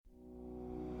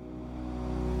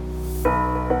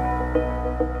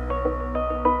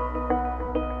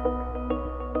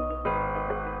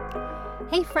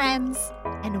Hi, friends,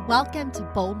 and welcome to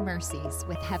Bold Mercies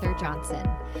with Heather Johnson.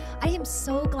 I am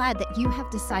so glad that you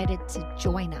have decided to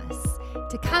join us,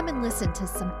 to come and listen to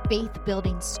some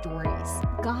faith-building stories.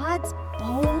 God's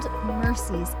bold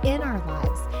mercies in our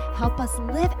lives help us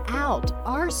live out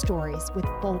our stories with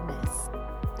boldness.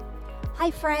 Hi,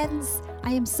 friends.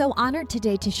 I am so honored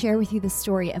today to share with you the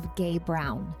story of Gaye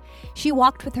Brown. She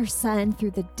walked with her son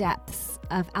through the depths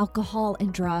of alcohol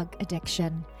and drug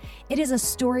addiction. It is a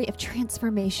story of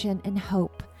transformation and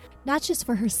hope, not just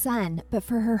for her son, but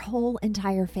for her whole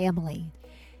entire family.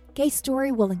 Gaye's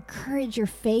story will encourage your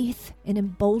faith and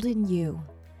embolden you.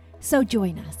 So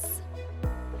join us.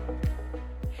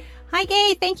 Hi,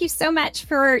 Gaye. Thank you so much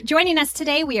for joining us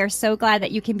today. We are so glad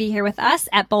that you can be here with us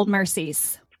at Bold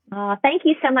Mercies. Thank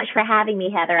you so much for having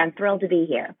me, Heather. I'm thrilled to be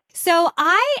here. So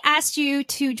I asked you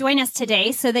to join us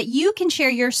today so that you can share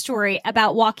your story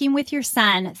about walking with your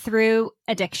son through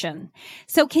addiction.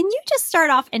 So can you just start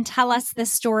off and tell us this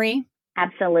story?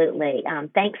 Absolutely.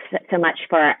 Thanks so much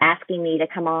for asking me to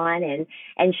come on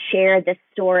and share this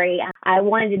story. I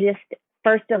wanted to just,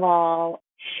 first of all,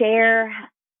 share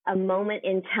a moment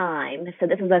in time. So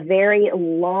this was a very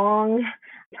long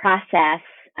process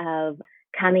of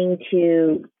coming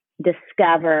to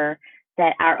discover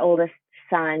that our oldest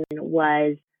son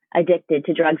was addicted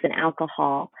to drugs and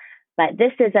alcohol. But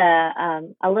this is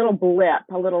a little blip,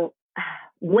 a little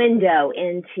window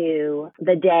into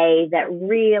the day that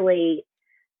really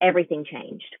everything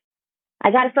changed.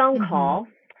 I got a phone call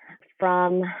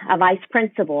from a vice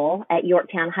principal at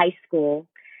Yorktown High School.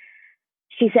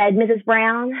 She said, "Mrs.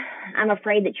 Brown, I'm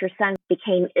afraid that your son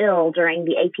became ill during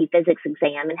the AP Physics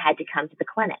exam and had to come to the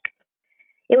clinic."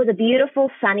 It was a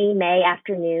beautiful sunny May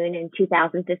afternoon in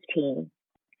 2015.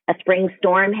 A spring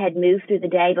storm had moved through the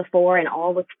day before and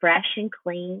all was fresh and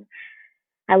clean.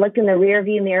 I looked in the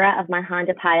rearview mirror of my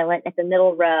Honda Pilot at the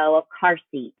middle row of car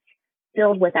seats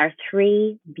filled with our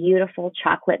three beautiful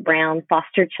chocolate brown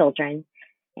foster children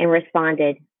and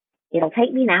responded, "It'll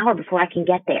take me an hour before I can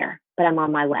get there, but I'm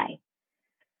on my way."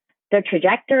 The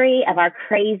trajectory of our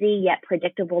crazy yet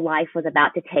predictable life was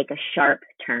about to take a sharp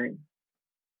turn.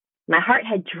 My heart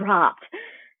had dropped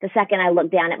the second I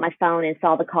looked down at my phone and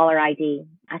saw the caller ID.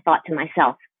 I thought to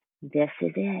myself, this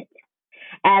is it.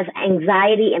 As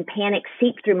anxiety and panic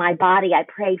seeped through my body, I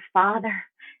prayed, "Father,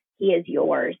 he is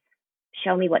yours.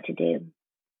 Show me what to do."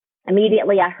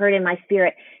 Immediately, I heard in my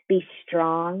spirit, "Be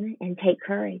strong and take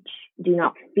courage. Do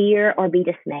not fear or be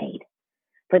dismayed,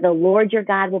 for the Lord your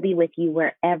God will be with you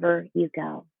wherever you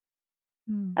go."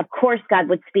 Of course, God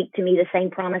would speak to me the same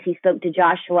promise he spoke to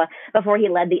Joshua before he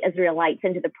led the Israelites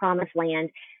into the promised land,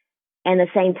 and the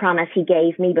same promise he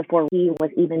gave me before he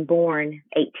was even born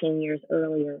 18 years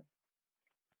earlier.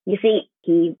 You see,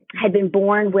 he had been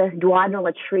born with duodenal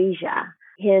atresia.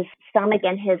 His stomach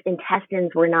and his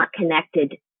intestines were not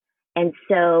connected. And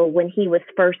so when he was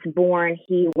first born,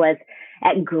 he was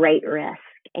at great risk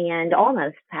and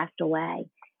almost passed away.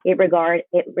 It required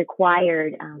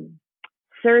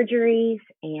surgeries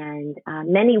and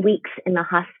many weeks in the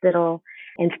hospital.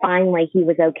 And finally, he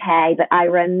was okay. But I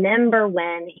remember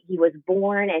when he was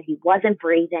born and he wasn't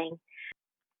breathing,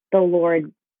 the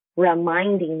Lord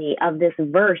reminding me of this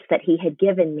verse that he had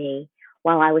given me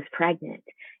while I was pregnant.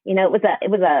 You know, it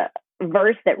was a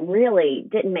verse that really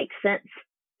didn't make sense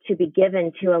to be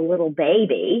given to a little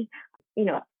baby. You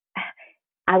know,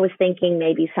 I was thinking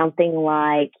maybe something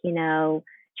like,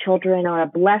 children are a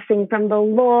blessing from the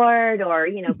Lord, or,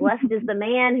 blessed is the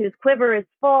man whose quiver is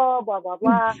full, blah, blah,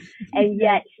 blah. And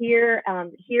yet here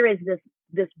is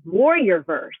this warrior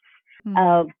verse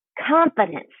of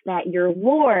confidence that your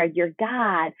Lord, your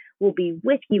God, will be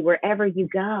with you wherever you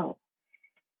go.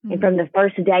 And from the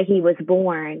first day he was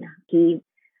born, he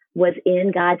was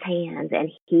in God's hands and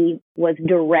he was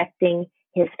directing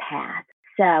his path.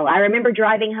 So I remember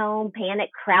driving home,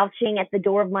 panic crouching at the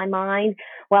door of my mind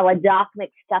while a Doc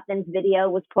McStuffins video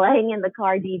was playing in the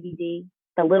car DVD,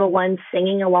 the little ones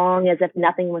singing along as if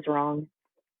nothing was wrong.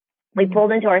 We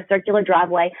pulled into our circular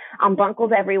driveway,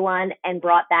 unbuckled everyone, and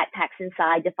brought backpacks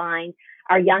inside to find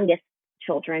our youngest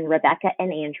children, Rebecca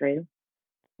and Andrew,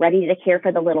 ready to care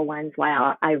for the little ones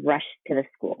while I rushed to the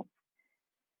school.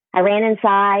 I ran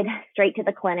inside, straight to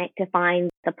the clinic to find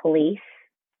the police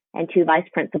and two vice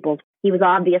principals. He was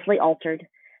obviously altered,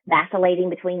 vacillating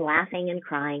between laughing and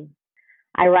crying.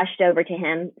 I rushed over to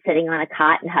him, sitting on a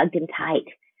cot, and hugged him tight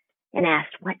and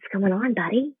asked, "What's going on,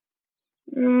 buddy?"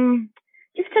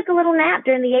 "Just took a little nap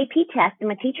during the AP test and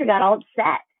my teacher got all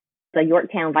upset." The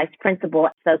Yorktown vice principal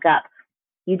spoke up.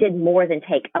 "You did more than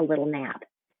take a little nap.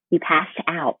 You passed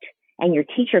out and your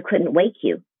teacher couldn't wake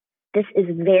you. This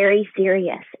is very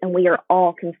serious and we are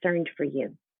all concerned for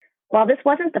you. While this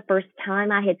wasn't the first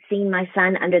time I had seen my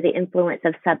son under the influence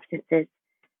of substances,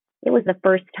 it was the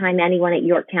first time anyone at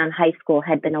Yorktown High School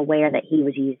had been aware that he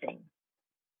was using.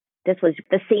 This was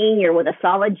the senior with a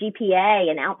solid GPA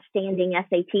and outstanding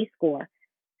SAT score,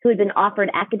 who had been offered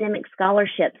academic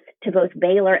scholarships to both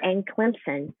Baylor and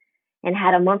Clemson, and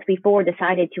had a month before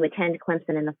decided to attend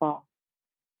Clemson in the fall.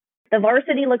 The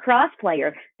varsity lacrosse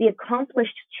player, the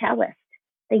accomplished cellist,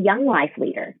 the young life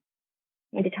leader.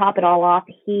 And to top it all off,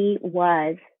 he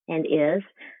was and is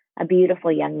a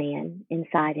beautiful young man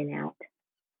inside and out.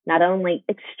 Not only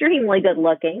extremely good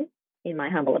looking, in my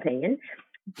humble opinion,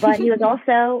 but he was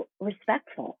also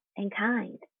respectful and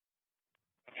kind.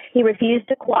 He refused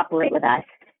to cooperate with us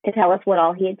to tell us what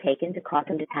all he had taken to cause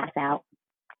him to pass out.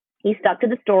 He stuck to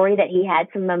the story that he had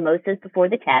some mimosas before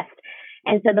the test,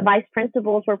 and so the vice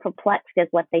principals were perplexed as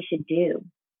what they should do.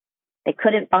 They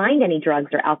couldn't find any drugs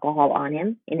or alcohol on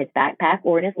him in his backpack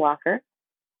or in his locker,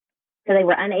 so they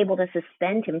were unable to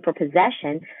suspend him for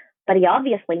possession, but he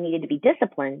obviously needed to be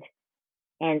disciplined,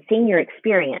 and senior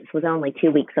experience was only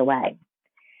 2 weeks away.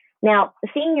 Now,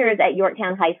 seniors at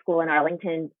Yorktown High School in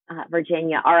Arlington,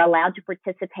 Virginia, are allowed to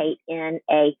participate in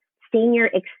a senior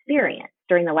experience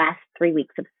during the last 3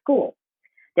 weeks of school.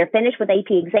 They're finished with AP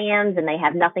exams and they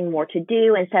have nothing more to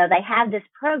do. And so they have this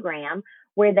program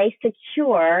where they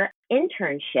secure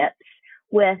internships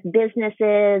with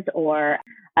businesses or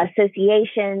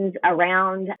associations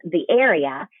around the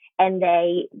area. And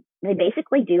they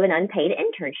basically do an unpaid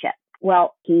internship.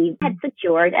 Well, he had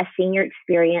secured a senior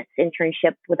experience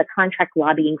internship with a contract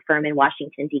lobbying firm in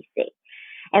Washington, D.C.,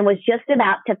 and was just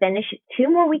about to finish 2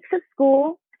 more weeks of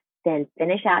school, then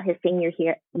finish out his senior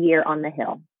year on the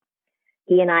Hill.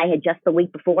 He and I had just the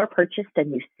week before purchased a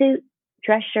new suit,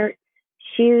 dress shirt,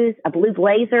 shoes, a blue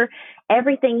blazer,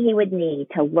 everything he would need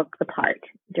to look the part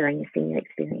during the senior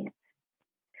experience.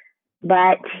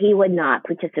 But he would not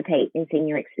participate in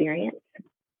senior experience.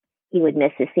 He would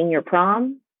miss his senior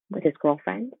prom with his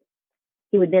girlfriend.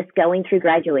 He would miss going through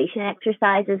graduation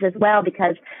exercises as well,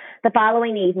 because the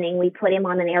following evening we put him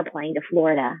on an airplane to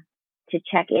Florida to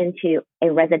check into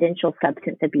a residential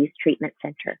substance abuse treatment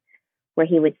center where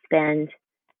he would spend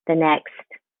the next,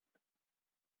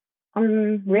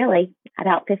 really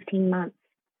about 15 months.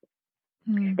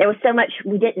 There was so much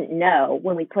we didn't know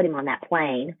when we put him on that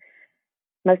plane.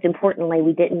 Most importantly,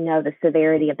 we didn't know the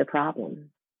severity of the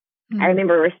problem. I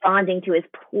remember responding to his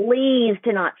pleas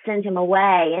to not send him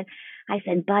away. And I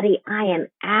said, buddy, I am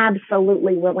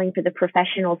absolutely willing for the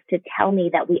professionals to tell me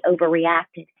that we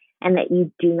overreacted and that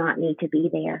you do not need to be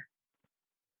there.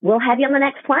 We'll have you on the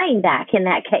next plane back in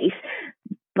that case.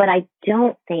 But I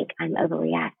don't think I'm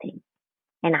overreacting.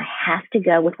 And I have to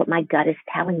go with what my gut is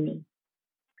telling me.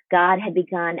 God had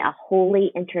begun a holy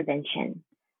intervention,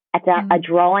 a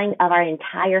drawing of our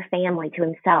entire family to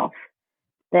himself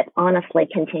that honestly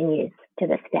continues to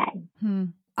this day.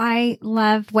 I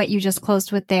love what you just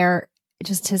closed with there,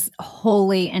 just his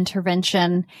holy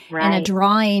intervention and a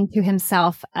drawing to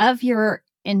himself of your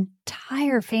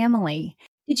entire family.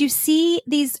 Did you see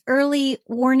these early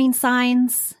warning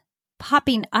signs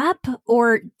popping up,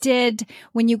 or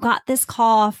when you got this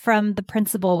call from the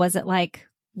principal, was it like,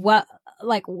 what,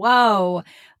 like, whoa?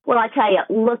 Well, I tell you,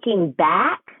 looking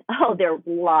back, there are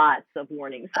lots of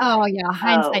warning signs. Oh, yeah.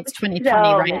 Hindsight's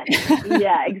 20/20, right?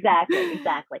 Yeah,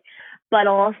 exactly. But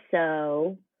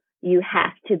also, you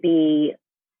have to be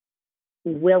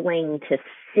willing to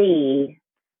see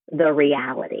the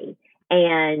reality.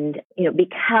 And,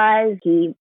 because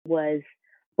he was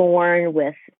born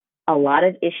with a lot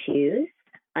of issues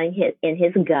in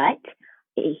his gut,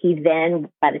 he then,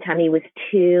 by the time he was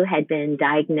 2, had been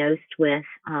diagnosed with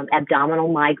abdominal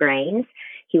migraines.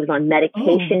 He was on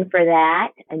medication for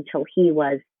that until he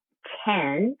was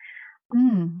 10.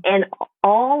 And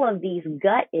all of these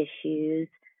gut issues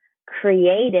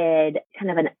created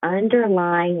kind of an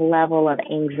underlying level of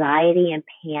anxiety and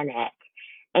panic,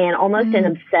 and almost an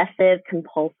obsessive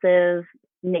compulsive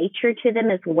nature to them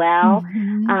as well,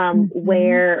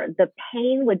 where the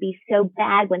pain would be so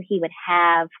bad when he would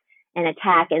have an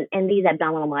attack, and these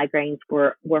abdominal migraines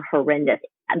were horrendous.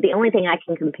 The only thing I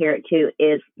can compare it to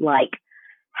is like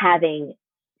having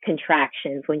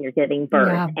contractions when you're giving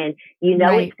birth, and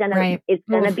it's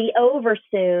gonna be over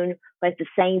soon, but at the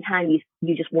same time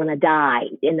you just want to die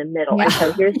in the middle. And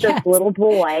so here's this little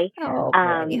boy,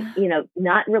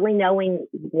 not really knowing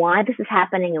why this is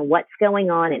happening and what's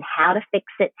going on and how to fix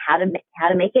it, how to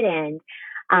make it end,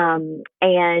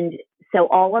 and so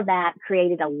all of that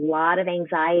created a lot of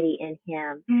anxiety in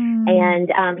him, and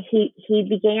he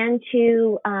began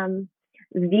to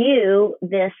view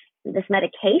this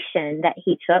medication that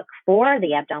he took for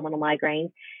the abdominal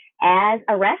migraine as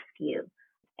a rescue.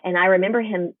 And I remember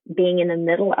him being in the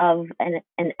middle of an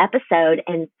episode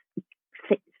and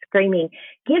screaming,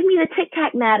 "Give me the Tic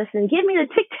Tac Madison, give me the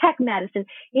Tic Tac Madison."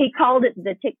 He called it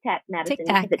the Tic Tac Madison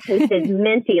because it tasted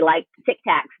minty like Tic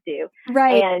Tacs do.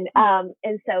 Right.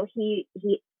 And so he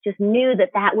just knew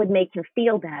that would make him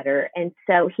feel better. And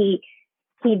so he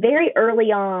very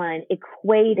early on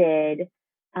equated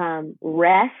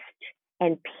rest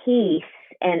and peace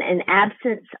and an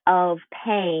absence of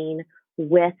pain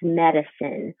with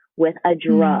medicine, with a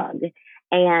drug.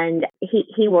 And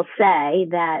he will say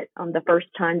that the first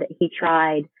time that he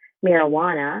tried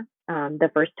marijuana,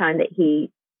 the first time that he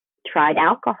tried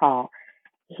alcohol,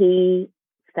 he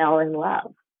fell in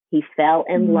love. He fell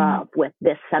in love with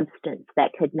this substance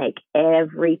that could make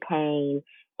every pain,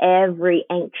 every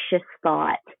anxious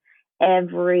thought,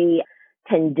 every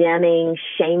condemning,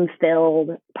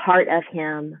 shame-filled part of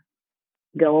him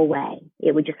go away.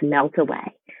 It would just melt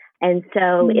away. And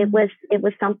so it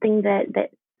was something that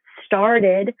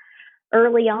started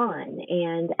early on.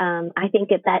 And I think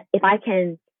if I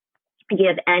can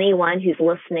give anyone who's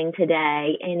listening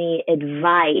today any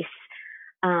advice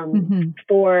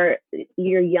for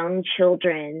your young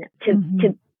children,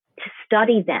 to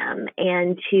study them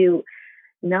and to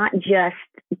not just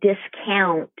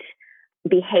discount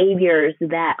behaviors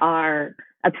that are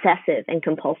obsessive and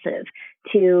compulsive,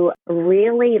 to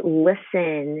really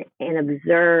listen and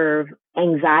observe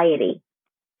anxiety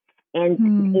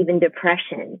and even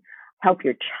depression. Help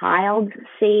your child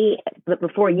see, but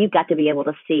before you've got to be able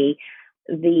to see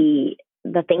the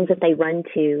things that they run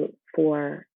to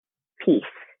for peace,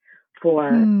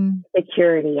 for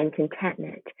security and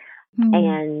contentment.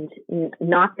 And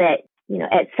not that,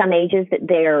 at some ages that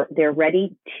they're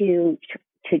ready to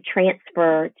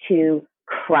transfer to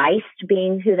Christ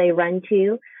being who they run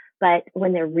to. But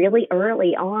when they're really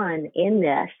early on in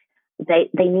this,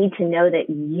 they need to know that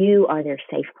you are their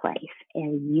safe place,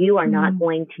 and you are not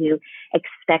going to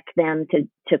expect them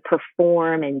to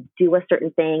perform and do a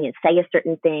certain thing and say a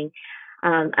certain thing.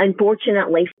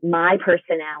 Unfortunately, my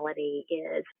personality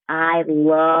is I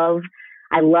loved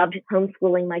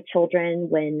homeschooling my children.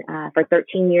 When for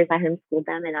 13 years I homeschooled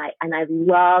them, and I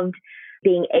loved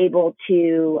being able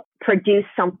to produce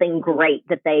something great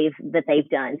that they've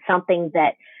done, something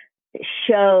that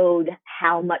showed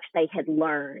how much they had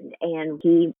learned. And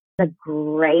he's a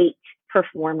great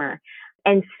performer.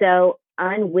 And so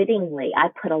unwittingly, I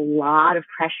put a lot of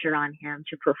pressure on him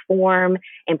to perform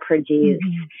and produce.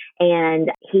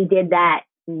 And he did that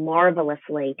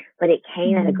marvelously, but it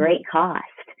came at a great cost.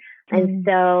 And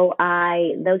so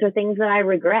those are things that I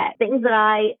regret, things that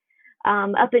I,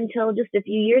 up until just a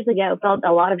few years ago, felt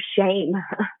a lot of shame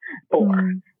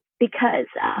for, because,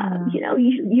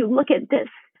 you look at this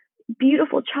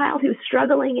beautiful child who's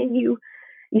struggling, and you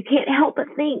can't help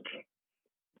but think,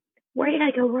 where did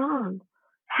I go wrong?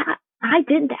 I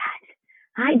did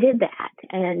that.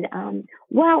 And,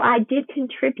 while I did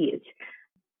contribute,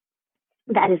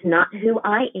 that is not who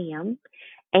I am.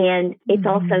 And it's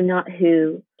also not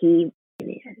who he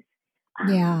is.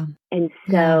 And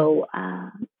so,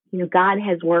 God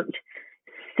has worked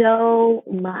so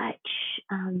much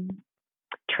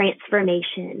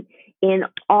transformation in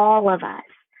all of us,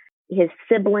 his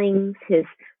siblings, his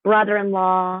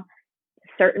brother-in-law,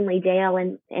 certainly Dale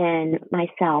and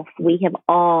myself. We have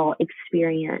all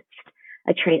experienced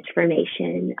a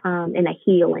transformation and a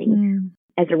healing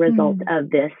as a result of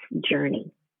this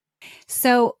journey.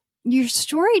 So your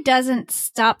story doesn't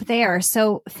stop there.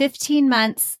 So 15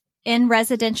 months in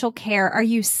residential care. Are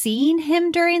you seeing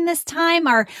him during this time?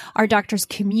 Are doctors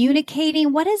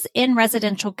communicating? What does in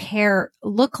residential care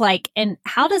look like, and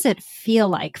how does it feel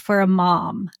like for a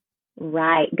mom?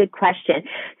 Right. Good question.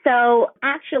 So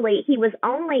actually, he was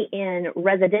only in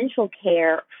residential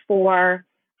care for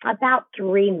about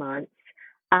 3 months.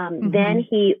 Then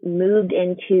he moved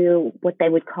into what they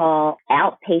would call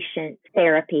outpatient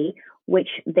therapy, which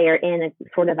they're in a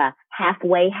sort of a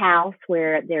halfway house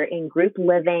where they're in group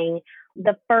living.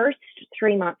 The first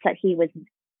 3 months that he was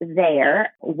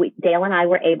there, Dale and I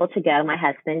were able to go, my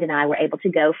husband and I were able to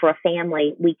go for a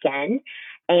family weekend.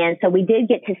 And so we did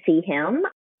get to see him.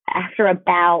 After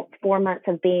about 4 months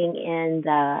of being in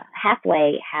the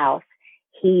halfway house,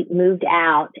 he moved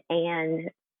out and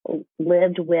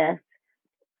lived with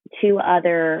 2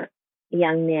 other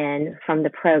young men from the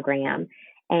program.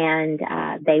 And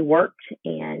they worked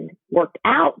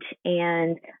out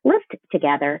and lived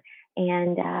together.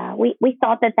 And we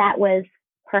thought that was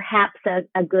perhaps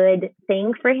a good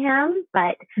thing for him,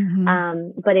 but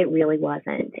it really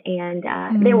wasn't. And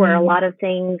there were a lot of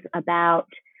things about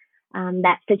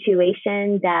that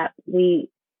situation that we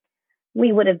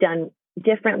would have done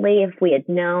differently if we had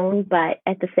known, but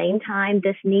at the same time,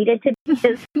 this needed to be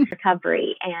his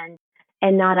recovery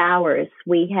and not ours.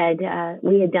 We had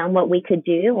done what we could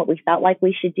do, what we felt like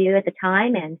we should do at the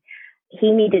time, and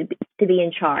he needed to be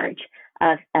in charge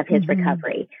of his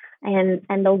recovery. And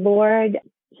the Lord,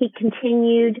 he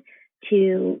continued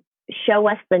to show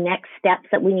us the next steps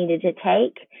that we needed to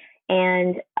take.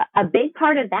 And a big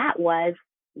part of that was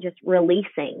just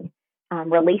releasing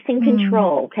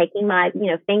control, taking my,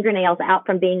 fingernails out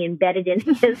from being embedded in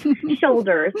his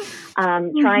shoulders,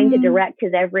 trying to direct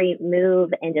his every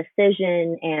move and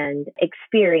decision and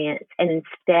experience, and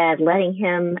instead letting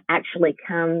him actually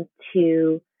come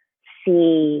to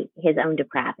see his own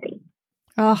depravity.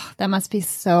 Oh, that must be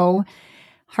so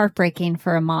heartbreaking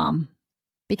for a mom,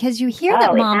 because you hear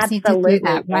that moms need to do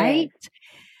that, right?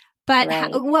 But right.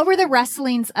 What were the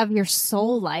wrestlings of your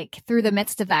soul like through the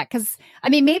midst of that? Because,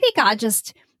 maybe God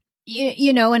just,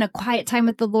 in a quiet time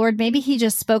with the Lord, maybe he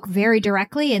just spoke very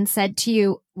directly and said to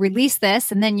you, release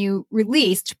this, and then you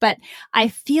released. But I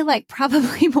feel like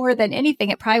probably more than anything,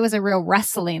 it probably was a real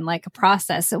wrestling, like a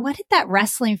process. So what did that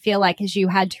wrestling feel like as you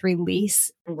had to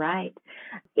release? Right.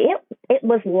 It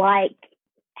was like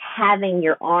having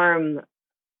your arm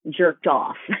jerked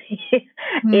off.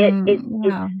 It's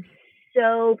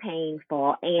so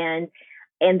painful, and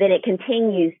then it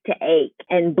continues to ache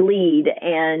and bleed,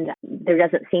 and there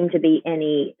doesn't seem to be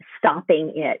any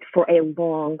stopping it for a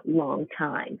long, long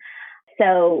time.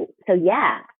 So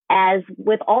yeah, as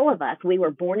with all of us, we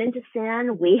were born into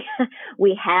sin. We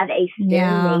have a sin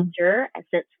nature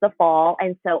since the fall,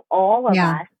 and so all of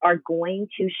us are going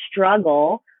to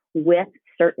struggle with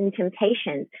certain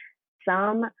temptations,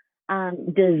 some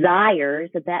desires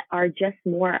that are just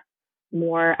more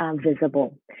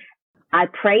visible. I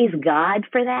praise God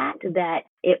for that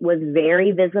it was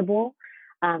very visible,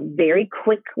 very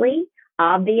quickly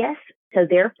obvious. So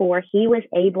therefore, he was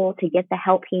able to get the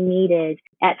help he needed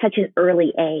at such an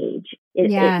early age.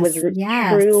 It was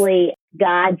truly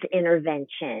God's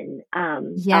intervention,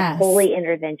 a holy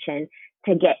intervention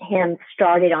to get him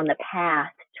started on the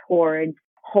path towards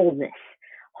wholeness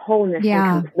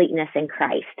and completeness in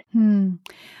Christ.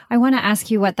 I want to ask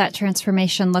you what that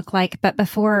transformation looked like, but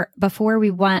before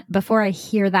I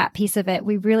hear that piece of it,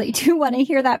 we really do want to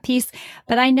hear that piece.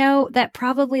 But I know that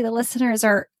probably the listeners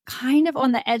are kind of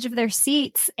on the edge of their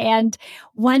seats and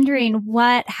wondering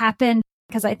what happened,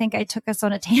 because I think I took us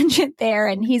on a tangent there,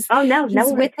 and he's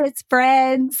with his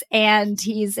friends and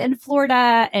he's in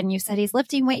Florida, and you said he's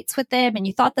lifting weights with them, and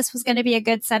you thought this was going to be a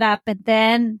good setup, and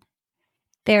then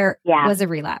there was a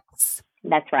relapse.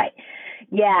 That's right.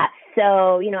 Yeah.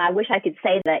 So, I wish I could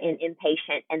say that in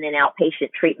inpatient and then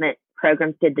outpatient treatment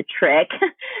programs did the trick,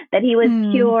 that he was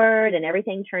cured and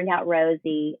everything turned out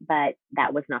rosy, but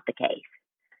that was not the case.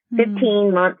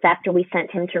 15 months after we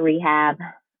sent him to rehab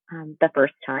the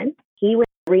first time, he was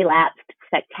relapsed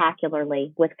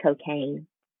spectacularly with cocaine.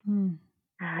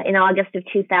 In August of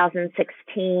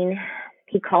 2016,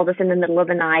 he called us in the middle of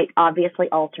the night, obviously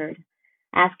altered,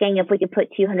 asking if we could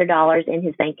put $200 in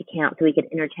his bank account so we could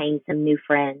entertain some new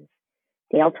friends.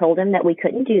 Dale told him that we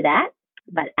couldn't do that,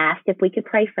 but asked if we could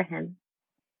pray for him.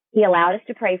 He allowed us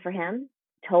to pray for him,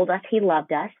 told us he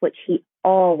loved us, which he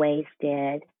always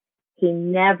did. He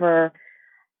never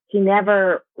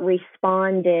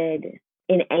responded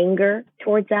in anger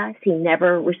towards us. He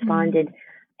never responded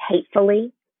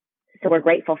hatefully. So we're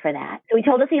grateful for that. So he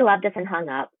told us he loved us and hung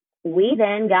up. We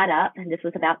then got up, and this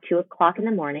was about 2:00 in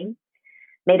the morning,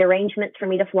 made arrangements for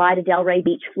me to fly to Delray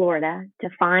Beach, Florida, to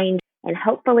find and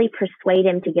hopefully persuade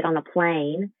him to get on a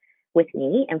plane with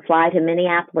me and fly to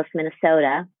Minneapolis,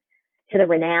 Minnesota, to the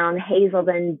renowned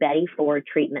Hazelden Betty Ford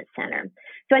Treatment Center.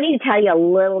 So I need to tell you a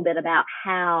little bit about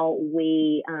how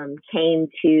we came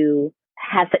to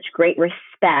have such great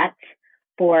respect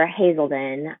for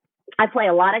Hazelden. I play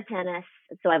a lot of tennis,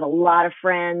 so I have a lot of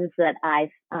friends that I've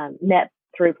met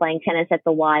through playing tennis at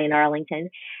the Y in Arlington.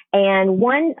 And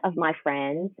one of my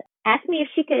friends asked me if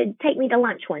she could take me to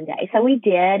lunch one day. So we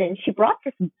did, and she brought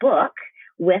this book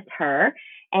with her,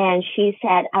 and she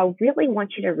said, I really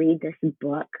want you to read this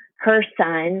book. Her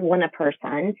son, one of her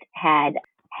sons, had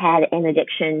an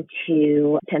addiction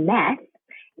to meth.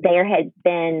 There'd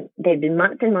been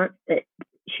months and months that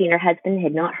she and her husband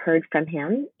had not heard from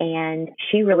him, and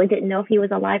she really didn't know if he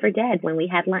was alive or dead when we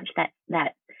had lunch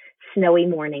that snowy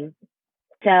morning.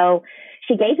 So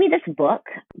she gave me this book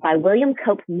by William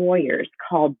Cope Moyers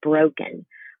called Broken,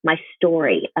 My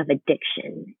Story of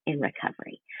Addiction and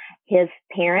Recovery. His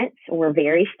parents were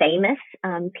very famous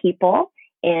people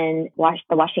in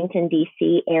the Washington,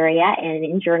 D.C. area and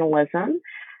in journalism.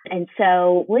 And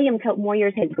so William Cope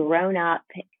Moyers had grown up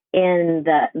in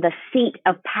the seat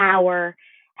of power,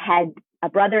 had a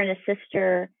brother and a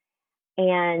sister,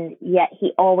 and yet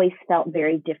he always felt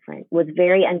very different, was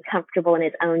very uncomfortable in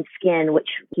his own skin, which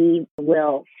he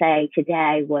will say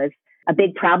today was a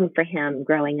big problem for him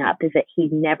growing up, is that he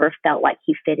never felt like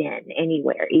he fit in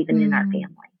anywhere, even in our family.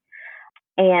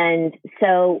 And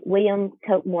so William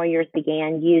Cope Moyers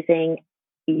began using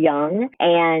young,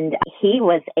 and he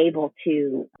was able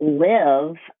to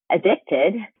live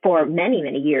addicted for many,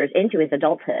 many years into his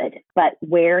adulthood. But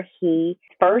where he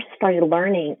first started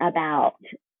learning about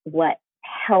what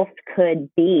health could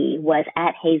be was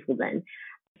at Hazelden.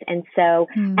 And so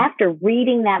after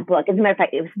reading that book, as a matter of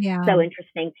fact, it was so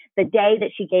interesting. The day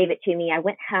that she gave it to me, I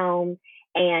went home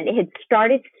and it had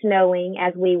started snowing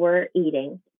as we were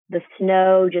eating. The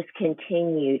snow just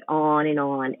continued on and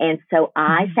on. And so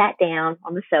I sat down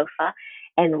on the sofa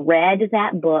and read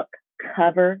that book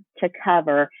cover to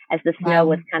cover as the snow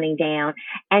was coming down,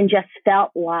 and just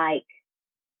felt like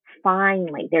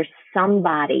finally there's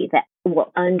somebody that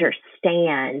will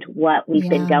understand what we've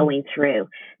been going through.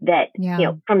 That, you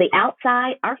know, from the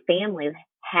outside, our families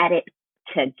had it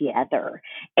together.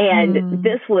 And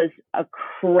this was a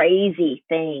crazy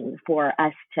thing for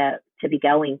us to be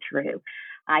going through.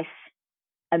 I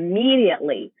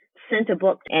immediately sent a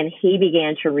book and he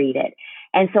began to read it.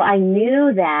 And so I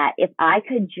knew that if I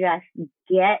could just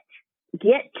get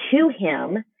to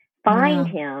him, find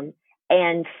him,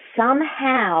 and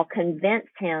somehow convince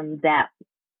him that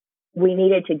we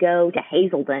needed to go to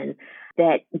Hazelden,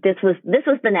 that this was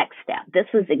the next step. This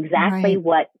was exactly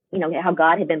what, you know, how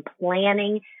God had been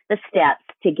planning the steps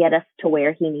to get us to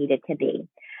where he needed to be.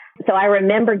 So I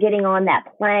remember getting on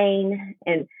that plane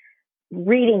and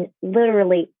reading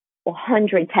literally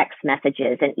 100 text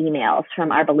messages and emails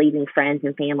from our believing friends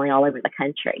and family all over the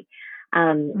country.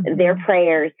 Their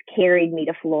prayers carried me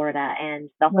to Florida, and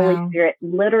the Holy Spirit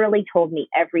literally told me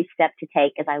every step to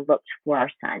take as I looked for our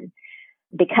son.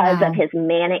 Because of his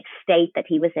manic state that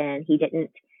he was in, he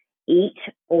didn't eat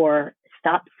or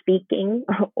stop speaking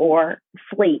or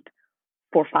sleep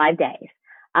for 5 days.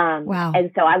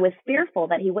 And so I was fearful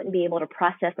that he wouldn't be able to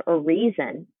process or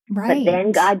reason. But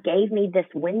then God gave me this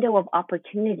window of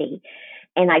opportunity.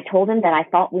 And I told him that I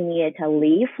thought we needed to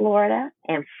leave Florida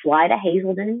and fly to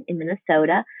Hazelden in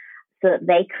Minnesota so that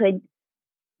they could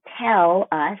tell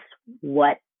us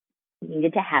what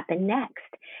needed to happen next.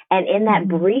 And in that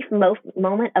brief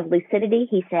moment of lucidity,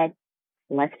 he said,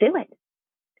 let's do it.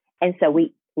 And so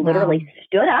we literally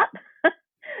stood up,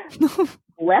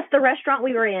 left the restaurant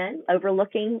we were in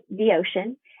overlooking the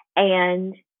ocean,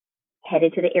 and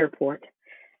headed to the airport.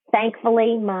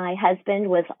 Thankfully, my husband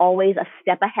was always a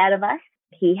step ahead of us.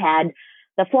 He had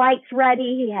the flights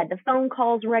ready. He had the phone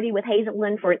calls ready with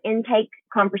Hazelden for an intake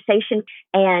conversation,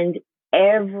 and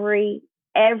every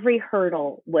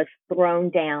hurdle was thrown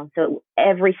down. So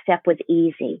every step was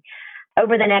easy.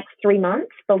 Over the next 3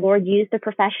 months, the Lord used the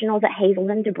professionals at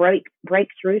Hazelden to break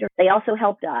through. They also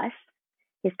helped us,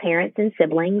 his parents and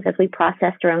siblings, as we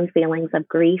processed our own feelings of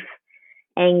grief,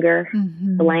 anger,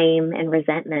 blame, and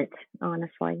resentment,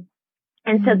 honestly.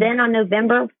 And so then on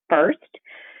November 1st,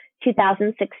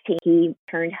 2016, he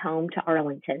returned home to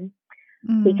Arlington.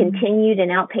 He continued in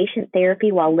outpatient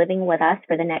therapy while living with us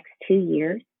for the next 2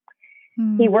 years.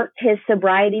 He worked his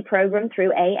sobriety program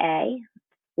through AA,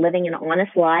 living an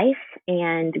honest life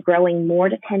and growing more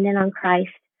dependent on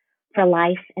Christ for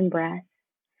life and breath.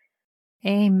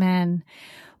 Amen.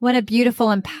 What a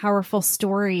beautiful and powerful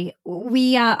story.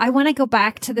 I want to go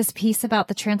back to this piece about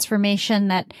the transformation,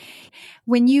 that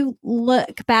when you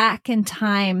look back in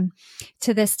time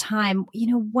to this time,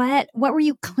 you know, what were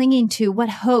you clinging to? What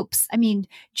hopes? I mean,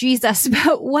 Jesus,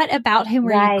 but what about him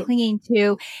were you clinging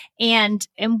to? And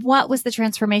what was the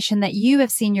transformation that you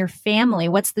have seen your family?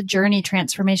 What's the journey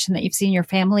transformation that you've seen your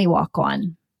family walk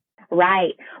on?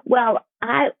 Right. Well,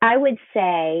 I would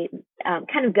say,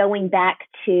 kind of going back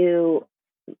to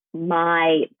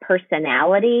my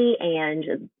personality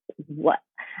and what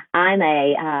I'm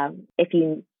if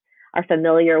you are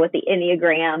familiar with the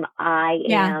Enneagram, I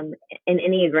am an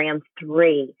Enneagram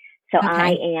 3. So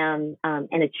I am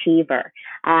an achiever.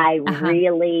 I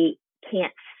really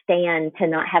can't stand to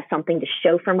not have something to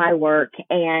show for my work.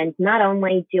 And not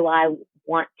only do I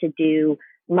want to do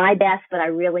my best, but I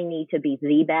really need to be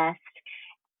the best.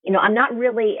 You know, I'm not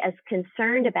really as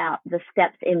concerned about the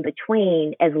steps in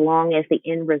between as long as the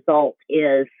end result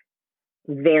is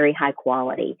very high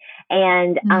quality.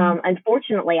 And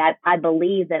unfortunately, I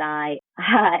believe that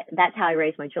that's how I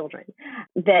raise my children.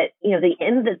 That, you know,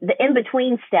 the in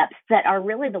between steps that are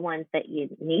really the ones that you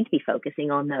need to be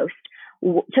focusing on most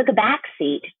took a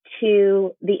backseat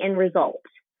to the end result.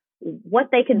 what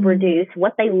they could produce,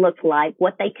 what they looked like,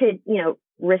 what they could,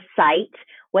 recite,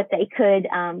 what they could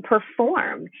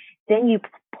perform. Then you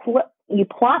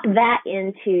plop that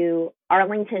into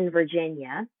Arlington,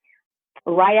 Virginia,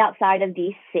 right outside of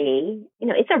DC.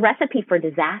 It's a recipe for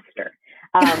disaster.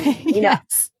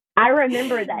 Yes. I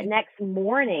remember that next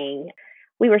morning,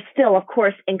 we were still, of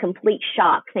course, in complete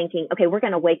shock, thinking, okay, we're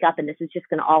going to wake up and this is just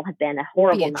going to all have been a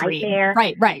horrible nightmare.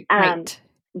 Right.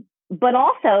 But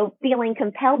also feeling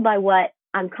compelled by what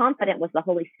I'm confident was the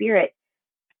Holy Spirit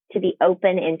to be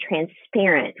open and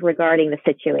transparent regarding the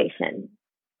situation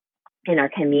in our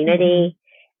community,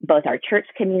 both our church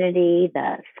community,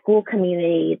 the school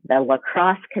community, the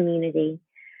lacrosse community.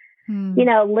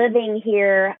 Living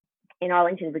here in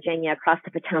Arlington, Virginia, across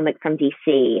the Potomac from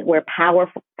DC, where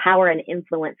power and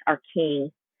influence are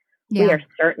king, we are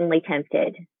certainly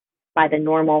tempted by the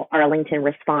normal Arlington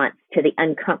response to the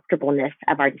uncomfortableness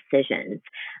of our decisions.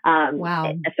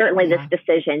 Certainly this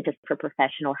decision for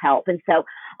professional help. And so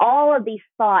all of these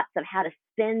thoughts of how to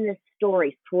spin this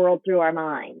story swirled through our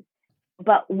minds.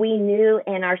 But we knew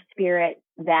in our spirit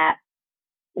that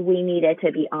we needed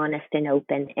to be honest and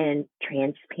open and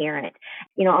transparent.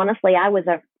 Honestly, I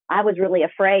was really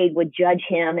afraid would judge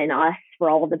him and us for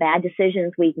all of the bad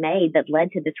decisions we've made that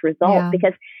led to this result.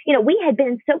 Because, we had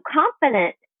been so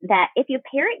confident that if you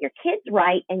parent your kids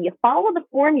right and you follow the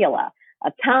formula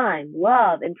of time,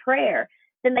 love, and prayer,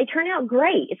 then they turn out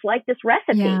great. It's like this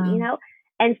recipe,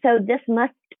 And so this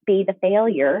must be the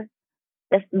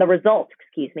result,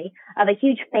 of a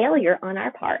huge failure on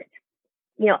our part.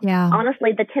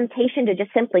 Honestly, the temptation to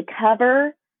just simply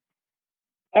cover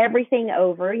everything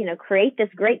over, create this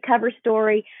great cover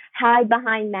story, hide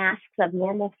behind masks of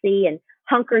normalcy and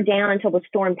hunker down until the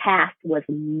storm passed was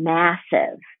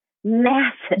massive.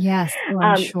 Yes,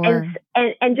 I'm sure.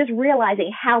 And just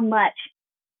realizing how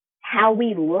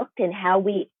we looked and how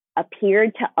we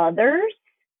appeared to others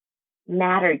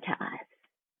mattered to us.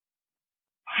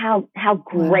 How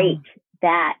great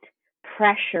that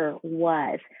pressure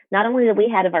was. Not only that we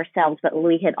had of ourselves, but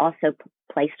we had also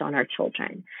placed on our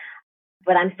children.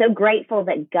 But I'm so grateful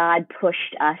that God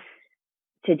pushed us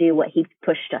to do what he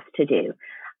pushed us to do.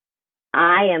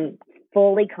 I am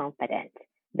fully confident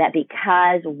that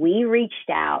because we reached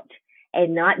out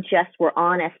and not just were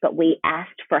honest, but we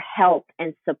asked for help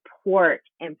and support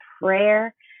and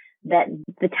prayer, that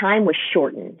the time was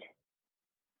shortened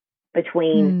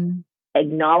between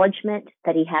acknowledgement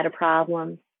that he had a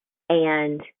problem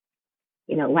and,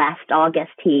 last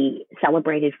August, he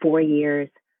celebrated 4 years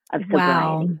of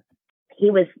sobriety. Wow. He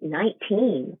was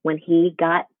 19 when he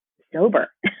got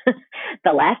sober.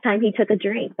 The last time he took a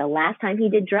drink, the last time he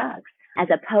did drugs, as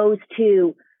opposed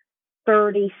to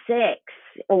 36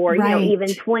 or even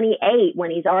 28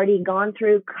 when he's already gone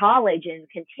through college and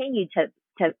continued to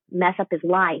mess up his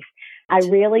life. I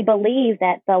really believe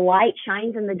that the light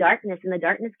shines in the darkness and the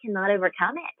darkness cannot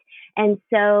overcome it. And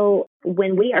so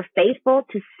when we are faithful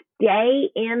to stay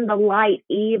in the light,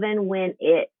 even when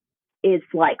it is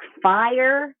like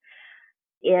fire,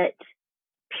 it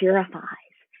purifies.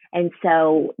 And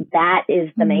so that is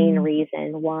the main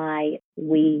reason why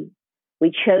we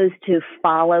chose to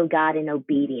follow God in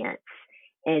obedience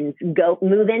and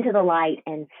move into the light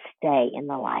and stay in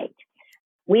the light.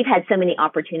 We've had so many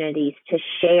opportunities to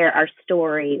share our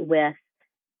story with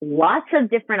lots of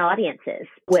different audiences,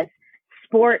 with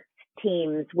sports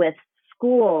teams, with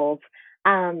schools,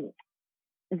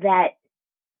 that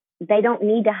they don't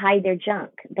need to hide their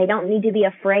junk. They don't need to be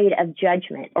afraid of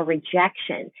judgment or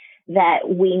rejection, that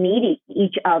we need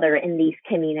each other in these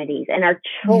communities. And our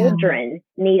children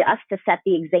need us to set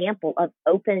the example of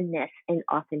openness and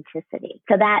authenticity.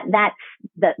 So that's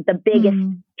the biggest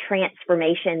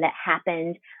transformation that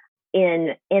happened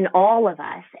in all of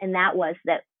us. And that was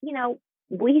that,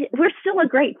 we're still a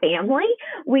great family.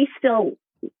 We still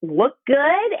look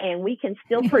good and we can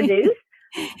still produce.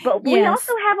 But we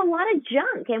also have a lot of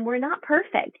junk and we're not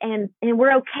perfect. And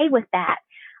we're okay with that.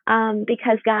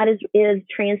 Because God is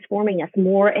transforming us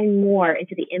more and more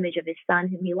into the image of his son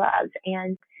whom he loves.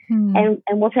 And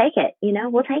we'll take it,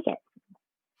 we'll take it.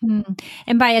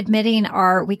 And by admitting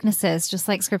our weaknesses, just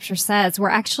like scripture says, we're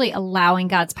actually allowing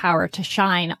God's power to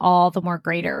shine all the more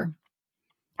greater.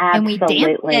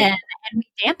 Absolutely. And we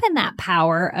dampen that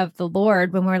power of the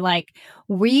Lord when we're like,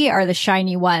 we are the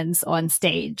shiny ones on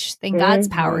stage. Then God's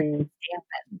power is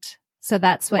dampened. So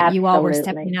that's what you all were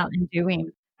stepping out and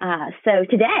doing. So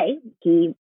today,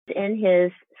 he's in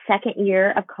his second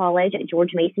year of college at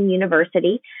George Mason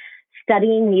University,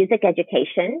 studying music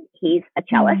education. He's a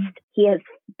cellist. He has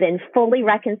been fully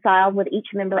reconciled with each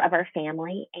member of our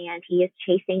family, and he is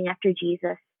chasing after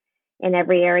Jesus in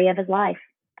every area of his life.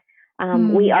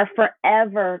 We are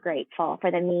forever grateful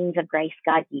for the means of grace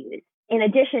God used. In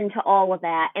addition to all of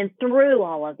that, and through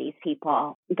all of these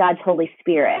people, God's Holy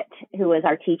Spirit, who was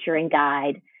our teacher and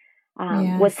guide,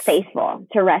 was faithful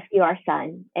to rescue our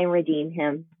son and redeem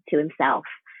him to himself.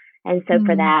 And so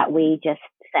for that, we just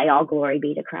say all glory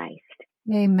be to Christ.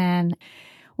 Amen.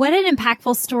 What an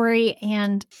impactful story.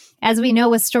 And as we know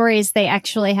with stories, they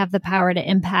actually have the power to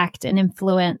impact and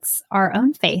influence our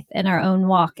own faith and our own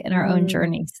walk and our own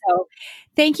journey. So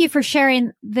thank you for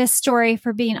sharing this story,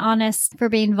 for being honest, for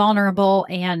being vulnerable,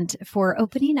 and for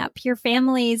opening up your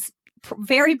family's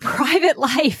very private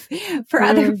life for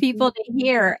other people to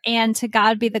hear. And to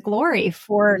God be the glory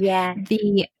for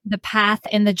the path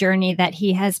and the journey that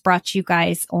He has brought you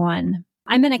guys on.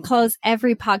 I'm going to close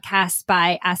every podcast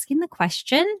by asking the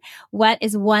question, what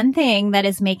is one thing that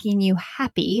is making you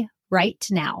happy right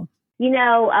now? You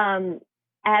know,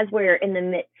 as we're in the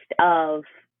midst of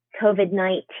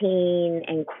COVID-19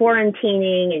 and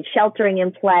quarantining and sheltering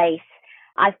in place,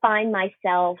 I find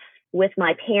myself with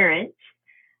my parents.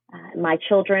 My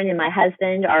children and my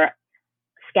husband are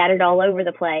scattered all over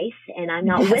the place, and I'm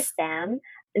not with them.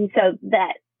 And so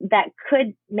that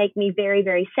could make me very,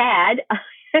 very sad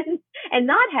and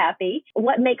not happy.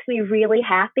 What makes me really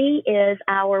happy is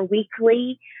our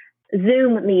weekly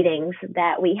Zoom meetings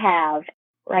that we have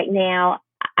right now.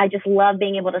 I just love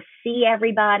being able to see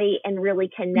everybody and really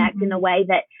connect in a way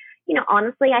that, you know,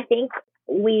 honestly, I think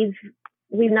we've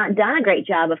not done a great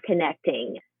job of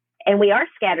connecting, and we are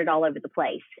scattered all over the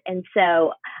place. And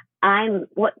so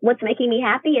what's making me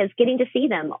happy is getting to see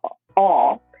them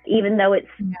all, even though it's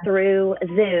through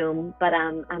Zoom. But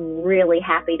I'm really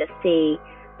happy to see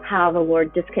how the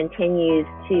Lord just continues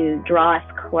to draw us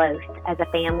close as a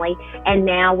family, and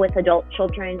now with adult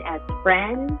children as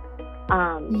friends,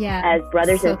 as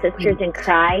brothers and sisters in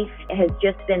Christ. It has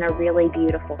just been a really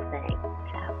beautiful thing.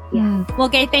 Well,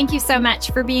 Gay, thank you so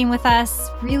much for being with us.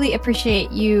 Really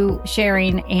appreciate you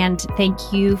sharing, and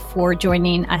thank you for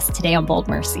joining us today on Bold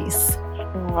Mercies.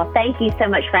 Well, thank you so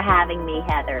much for having me,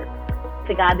 Heather.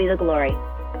 To God be the glory.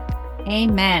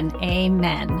 Amen.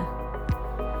 Amen.